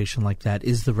situation like that,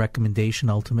 is the recommendation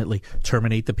ultimately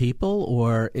terminate the people,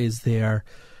 or is there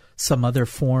some other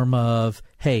form of,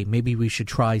 hey, maybe we should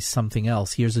try something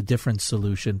else? Here's a different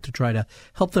solution to try to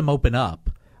help them open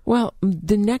up. Well,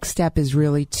 the next step is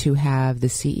really to have the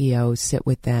CEO sit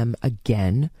with them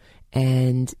again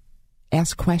and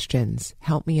ask questions.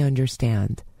 Help me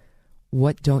understand.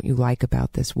 What don't you like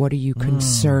about this? What are you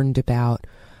concerned about?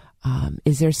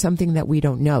 Is there something that we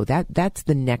don't know? That's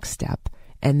the next step.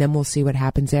 And then we'll see what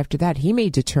happens after that. He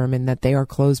may determine that they are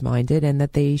closed-minded and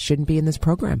that they shouldn't be in this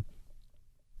program.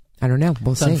 I don't know.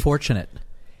 We'll see. It's unfortunate.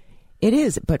 It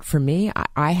is, but for me,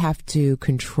 I have to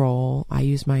control. I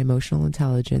use my emotional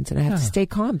intelligence, and I have to stay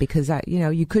calm because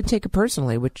you could take it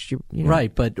personally, which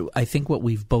right. But I think what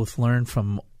we've both learned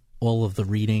from all of the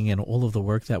reading and all of the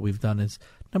work that we've done is,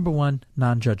 number one,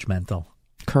 non-judgmental.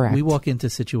 Correct. We walk into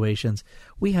situations,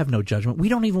 we have no judgment. We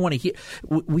don't even want to hear.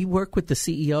 We work with the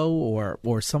CEO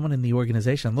or someone in the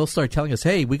organization, and they'll start telling us,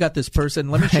 hey, we got this person.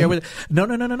 Let me share with it. No.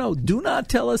 Do not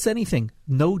tell us anything.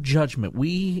 No judgment.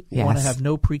 We want to have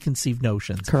no preconceived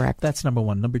notions. Correct. That's number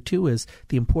one. Number two is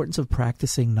the importance of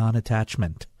practicing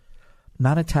non-attachment.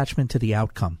 Non-attachment to the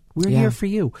outcome. We're here for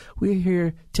you. We're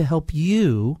here to help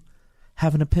you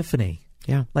have an epiphany.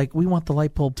 Yeah. Like we want the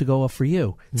light bulb to go off for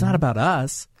you. It's not about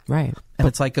us. Right. And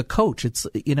it's like a coach. It's,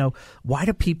 why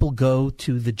do people go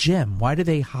to the gym? Why do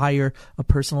they hire a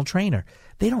personal trainer?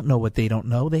 They don't know what they don't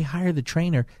know. They hire the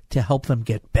trainer to help them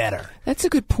get better. That's a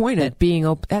good point at being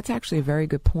open. That's actually a very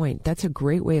good point. That's a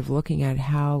great way of looking at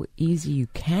how easy you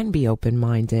can be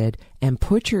open-minded and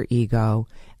put your ego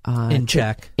in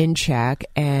check.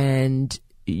 And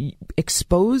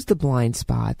expose the blind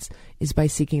spots is by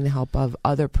seeking the help of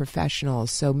other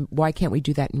professionals. So why can't we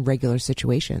do that in regular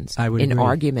situations? I would in agree.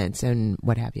 Arguments and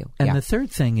what have you. And the third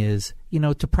thing is,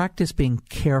 to practice being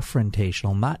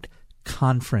carefrontational, not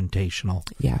confrontational.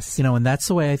 Yes. And that's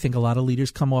the way I think a lot of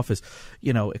leaders come off as,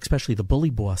 especially the bully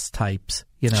boss types.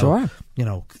 Sure.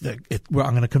 I'm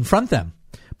going to confront them.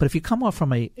 But if you come off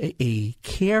from a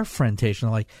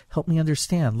carefrontational, like, help me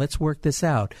understand, let's work this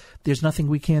out. There's nothing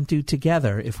we can't do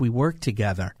together if we work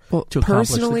together to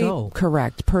accomplish the goal.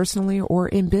 Correct. Personally or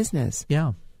in business.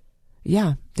 Yeah.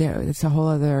 Yeah. It's a whole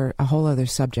other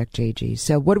subject, JG.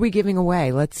 So what are we giving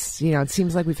away? Let's, it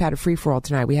seems like we've had a free-for-all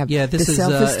tonight. We have the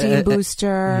self-esteem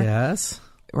booster. Yes.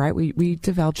 Right, we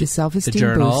developed the self-esteem the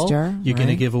journal. booster. You're going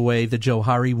to give away the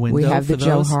Johari window. We have the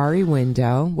those. Johari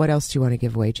window. What else do you want to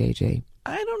give away, JG?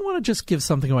 I don't want to just give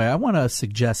something away. I want to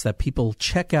suggest that people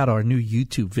check out our new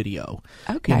YouTube video.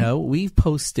 Okay. We've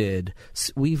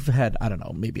had, I don't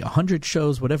know, maybe 100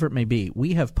 shows, whatever it may be.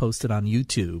 We have posted on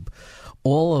YouTube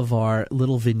all of our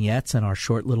little vignettes and our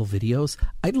short little videos.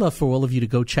 I'd love for all of you to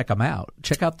go check them out.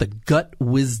 Check out the Gut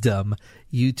Wisdom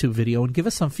YouTube video and give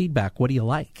us some feedback. What do you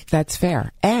like? That's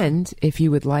fair. And if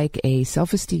you would like a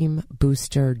self-esteem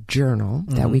booster journal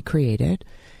that we created,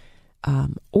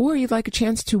 or you'd like a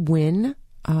chance to win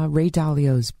Ray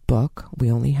Dalio's book,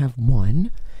 we only have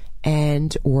one,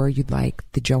 or you'd like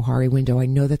the Johari window. I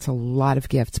know that's a lot of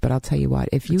gifts, but I'll tell you what,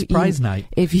 it's prize night.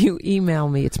 If you email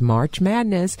me, it's March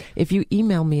Madness. If you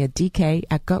email me at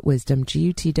dk@gutwisdom,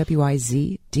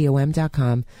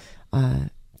 GUTWIZDOM.com,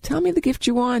 tell me the gift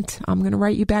you want. I'm going to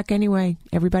write you back anyway.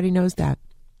 Everybody knows that.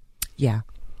 Yeah.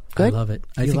 Good? I love it.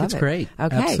 I You think love it's it. great.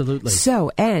 Okay. Absolutely.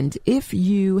 So, and if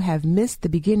you have missed the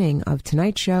beginning of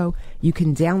tonight's show, you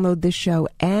can download this show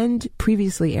and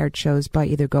previously aired shows by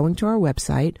either going to our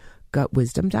website,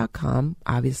 gutwisdom.com,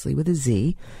 obviously with a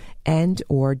Z, and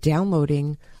or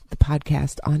downloading the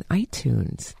podcast on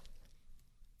iTunes.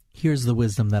 Here's the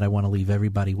wisdom that I want to leave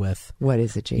everybody with. What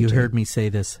is it, JJ? You heard me say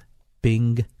this.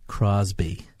 Bing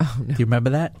Crosby. Oh, no. Do you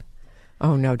remember that?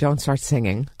 Oh, no, don't start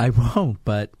singing. I won't,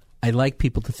 but I like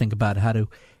people to think about how to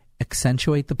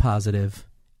accentuate the positive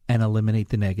and eliminate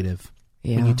the negative.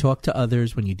 Yeah. When you talk to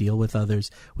others, when you deal with others,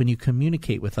 when you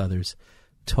communicate with others,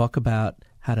 think about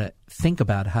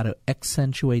how to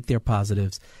accentuate their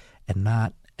positives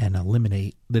and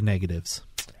eliminate the negatives.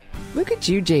 Look at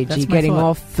you, JG, That's my getting thought.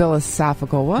 all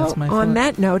philosophical. Well, That's my on thought.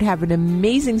 that note, have an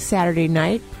amazing Saturday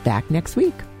night. Back next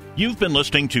week. You've been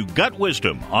listening to Gut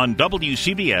Wisdom on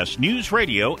WCBS News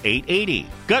Radio 880.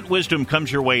 Gut Wisdom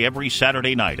comes your way every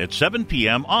Saturday night at 7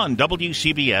 p.m. on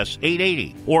WCBS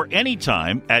 880 or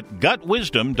anytime at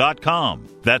gutwisdom.com.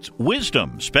 That's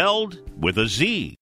wisdom spelled with a Z.